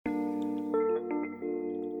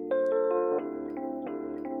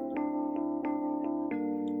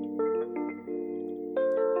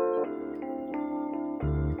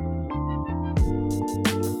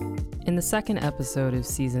In the second episode of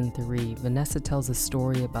Season 3, Vanessa tells a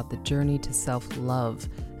story about the journey to self-love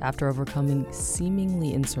after overcoming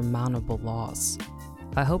seemingly insurmountable loss.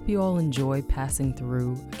 I hope you all enjoy passing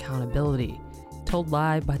through accountability, told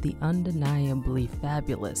live by the undeniably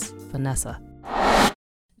fabulous Vanessa.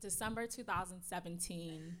 December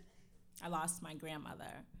 2017, I lost my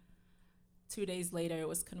grandmother. 2 days later, it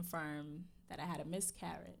was confirmed that I had a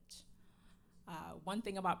miscarriage. One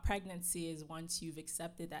thing about pregnancy is once you've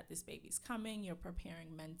accepted that this baby's coming, you're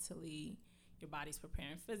preparing mentally, your body's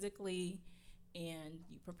preparing physically, and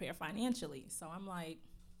you prepare financially. So I'm like,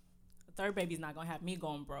 the third baby's not going to have me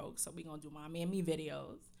going broke, so we're going to do Mommy and Me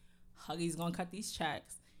videos. Huggy's going to cut these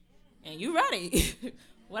checks, and you ready.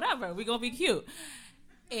 Whatever, we're going to be cute.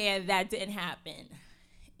 And that didn't happen.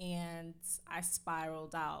 And I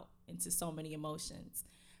spiraled out into so many emotions.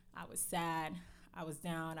 I was sad, I was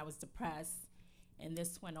down, I was depressed. And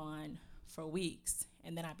this went on for weeks.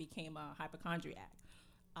 And then I became a hypochondriac.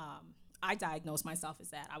 I diagnosed myself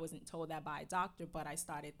as that. I wasn't told that by a doctor, but I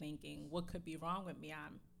started thinking, what could be wrong with me?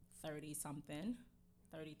 I'm 30-something,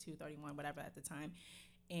 32, 31, whatever at the time.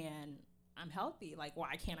 And I'm healthy. Like,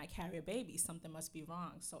 why can't I carry a baby? Something must be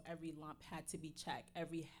wrong. So every lump had to be checked.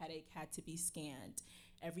 Every headache had to be scanned.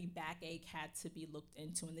 Every backache had to be looked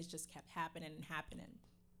into. And this just kept happening and happening.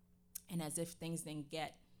 And as if things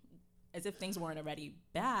weren't already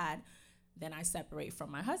bad, then I separate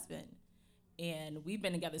from my husband. And we've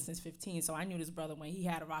been together since 15, so I knew this brother when he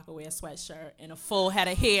had a Rockaway sweatshirt and a full head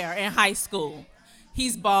of hair in high school.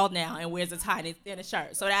 He's bald now and wears a tie and a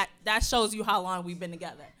shirt. So that shows you how long we've been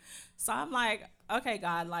together. So I'm like, okay,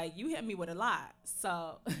 God, like, you hit me with a lot.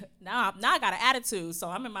 So now I got an attitude. So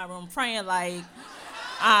I'm in my room praying like,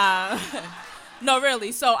 no,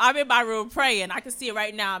 really. So I'm in my room praying. I can see it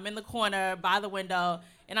right now. I'm in the corner by the window.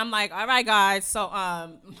 And I'm like, all right, guys. So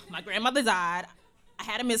my grandmother died. I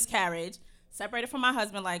had a miscarriage. Separated from my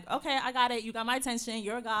husband. Like, okay, I got it. You got my attention.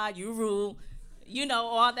 You're God. You rule. You know,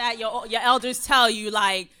 all that. Your elders tell you,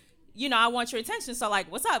 like, you know, I want your attention. So, like,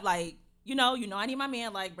 what's up? Like, you know, I need my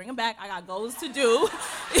man. Like, bring him back. I got goals to do.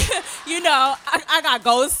 You know, I got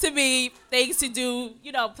goals to be, things to do,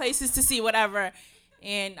 you know, places to see, whatever.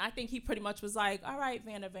 And I think he pretty much was like, all right,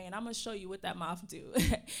 Vanna Vane, I'm going to show you what that mouth do.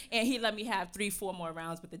 And he let me have 3-4 more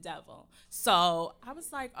rounds with the devil. So I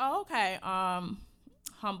was like, oh, okay,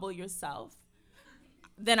 humble yourself.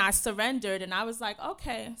 Then I surrendered, and I was like,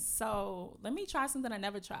 okay, so let me try something I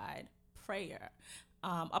never tried, prayer.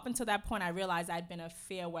 Up until that point, I realized I'd been a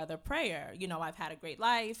fair weather prayer. You know, I've had a great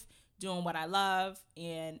life, doing what I love,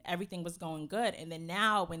 and everything was going good. And then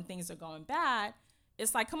now when things are going bad,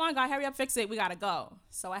 it's like, come on, God, hurry up, fix it. We got to go.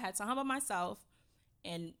 So I had to humble myself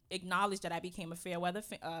and acknowledge that I became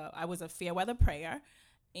I was a fair weather prayer.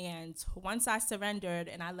 And once I surrendered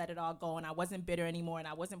and I let it all go and I wasn't bitter anymore and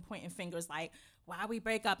I wasn't pointing fingers like, why we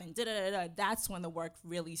break up and da-da-da-da, that's when the work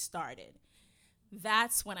really started.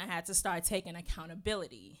 That's when I had to start taking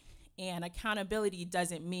accountability. And accountability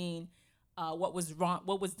doesn't mean what was wrong,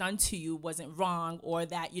 what was done to you wasn't wrong, or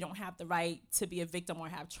that you don't have the right to be a victim or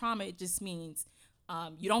have trauma. It just means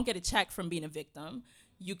you don't get a check from being a victim.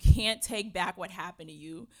 You can't take back what happened to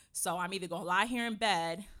you. So I'm either going to lie here in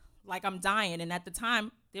bed like I'm dying. And at the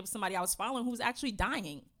time, there was somebody I was following who was actually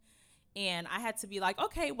dying. And I had to be like,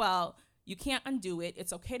 okay, well, you can't undo it.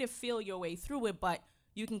 It's okay to feel your way through it, but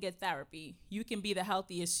you can get therapy. You can be the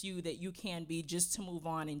healthiest you that you can be just to move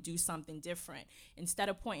on and do something different. Instead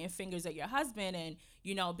of pointing fingers at your husband and,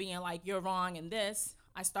 you know, being like, you're wrong in this,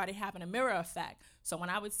 I started having a mirror effect. So when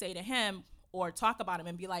I would say to him or talk about him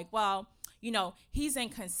and be like, well, you know, he's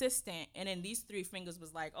inconsistent. And then these 3 fingers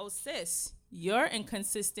was like, oh, sis, you're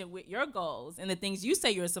inconsistent with your goals and the things you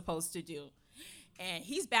say you're supposed to do. And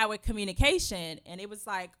he's bad with communication. And it was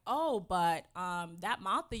like, oh, but that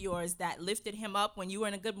mouth of yours that lifted him up when you were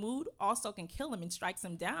in a good mood also can kill him and strikes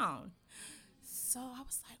him down. So I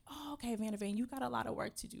was like, oh, okay, Vanna Vane, you got a lot of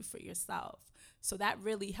work to do for yourself. So that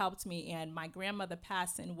really helped me. And my grandmother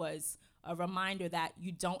passing was a reminder that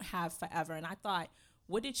you don't have forever. And I thought,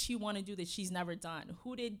 what did she want to do that she's never done?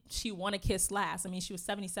 Who did she want to kiss last? I mean, she was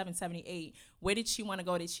 77, 78. Where did she want to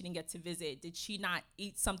go that she didn't get to visit? Did she not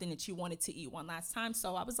eat something that she wanted to eat one last time?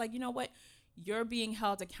 So I was like, you know what? You're being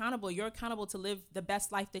held accountable. You're accountable to live the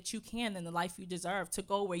best life that you can and the life you deserve, to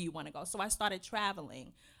go where you want to go. So I started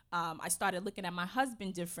traveling. I started looking at my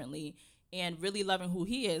husband differently and really loving who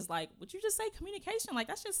he is. Like, would you just say communication? Like,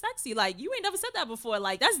 that's just sexy. Like, you ain't never said that before.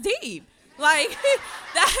 Like, that's deep. Like,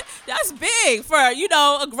 that's big for, you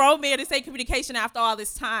know, a grown man to say communication after all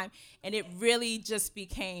this time. And it really just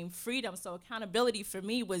became freedom. So accountability for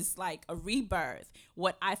me was like a rebirth.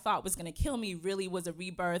 What I thought was going to kill me really was a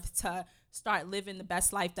rebirth to start living the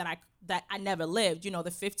best life that I never lived. You know,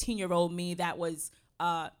 the 15-year-old me that was,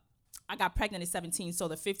 I got pregnant at 17. So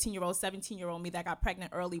the 15-year-old, 17-year-old me that got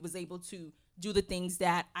pregnant early was able to do the things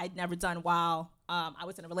that I'd never done while I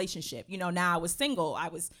was in a relationship. You know, now I was single. I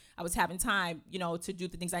was having time, you know, to do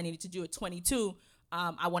the things I needed to do at 22.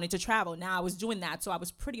 I wanted to travel. Now I was doing that. So I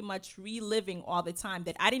was pretty much reliving all the time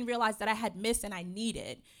that I didn't realize that I had missed and I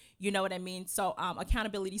needed. You know what I mean? So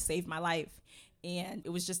accountability saved my life. And it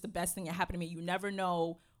was just the best thing that happened to me. You never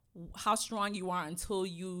know how strong you are until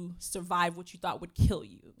you survive what you thought would kill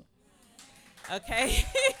you. Okay?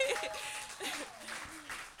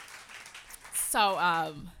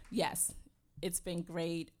 So, yes, it's been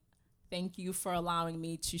great. Thank you for allowing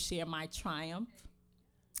me to share my triumph.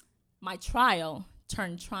 My trial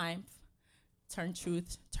turned triumph, turned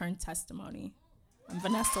truth, turned testimony. I'm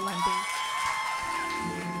Vanessa Lundy.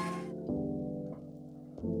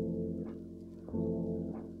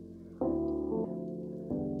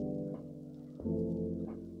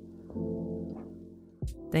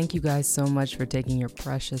 Thank you guys so much for taking your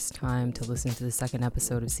precious time to listen to the second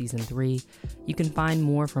episode of season 3. You can find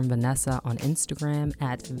more from Vanessa on Instagram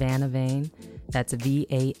at Vanavain. That's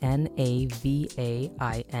VANAVAIN.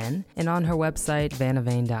 And on her website,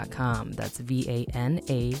 vanavain.com. That's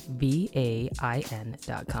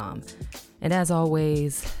VANAVAIN.com. And as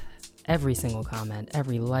always, every single comment,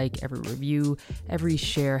 every like, every review, every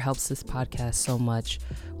share helps this podcast so much.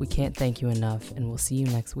 We can't thank you enough, and we'll see you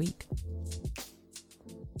next week.